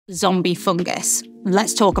zombie fungus.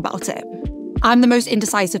 Let's talk about it. I'm the most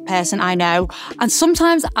indecisive person I know, and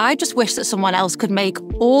sometimes I just wish that someone else could make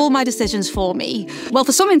all my decisions for me. Well,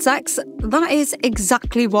 for some insects, that is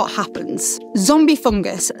exactly what happens. Zombie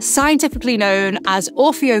fungus, scientifically known as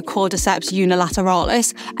Orpheocordyceps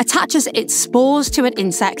unilateralis, attaches its spores to an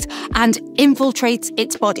insect and infiltrates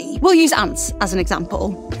its body. We'll use ants as an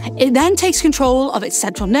example. It then takes control of its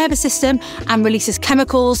central nervous system and releases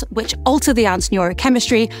chemicals which alter the ant's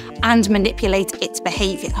neurochemistry and manipulate its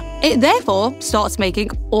behaviour. It therefore starts making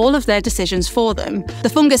all of their decisions for them. The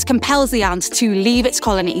fungus compels the ant to leave its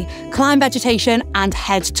colony, climb vegetation, and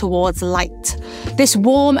head towards light. This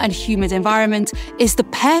warm and humid environment is the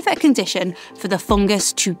perfect condition for the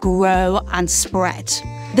fungus to grow and spread.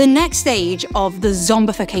 The next stage of the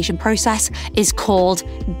zombification process is called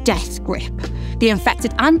death grip. The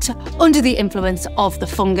infected ant, under the influence of the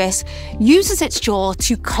fungus, uses its jaw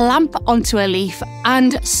to clamp onto a leaf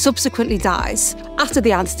and subsequently dies. After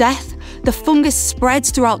the ant's death, the fungus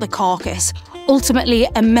spreads throughout the carcass, ultimately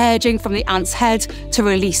emerging from the ant's head to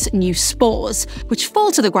release new spores, which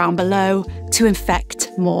fall to the ground below to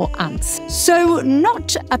infect more ants. So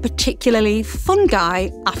not a particularly fun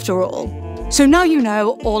guy after all. So now you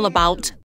know all about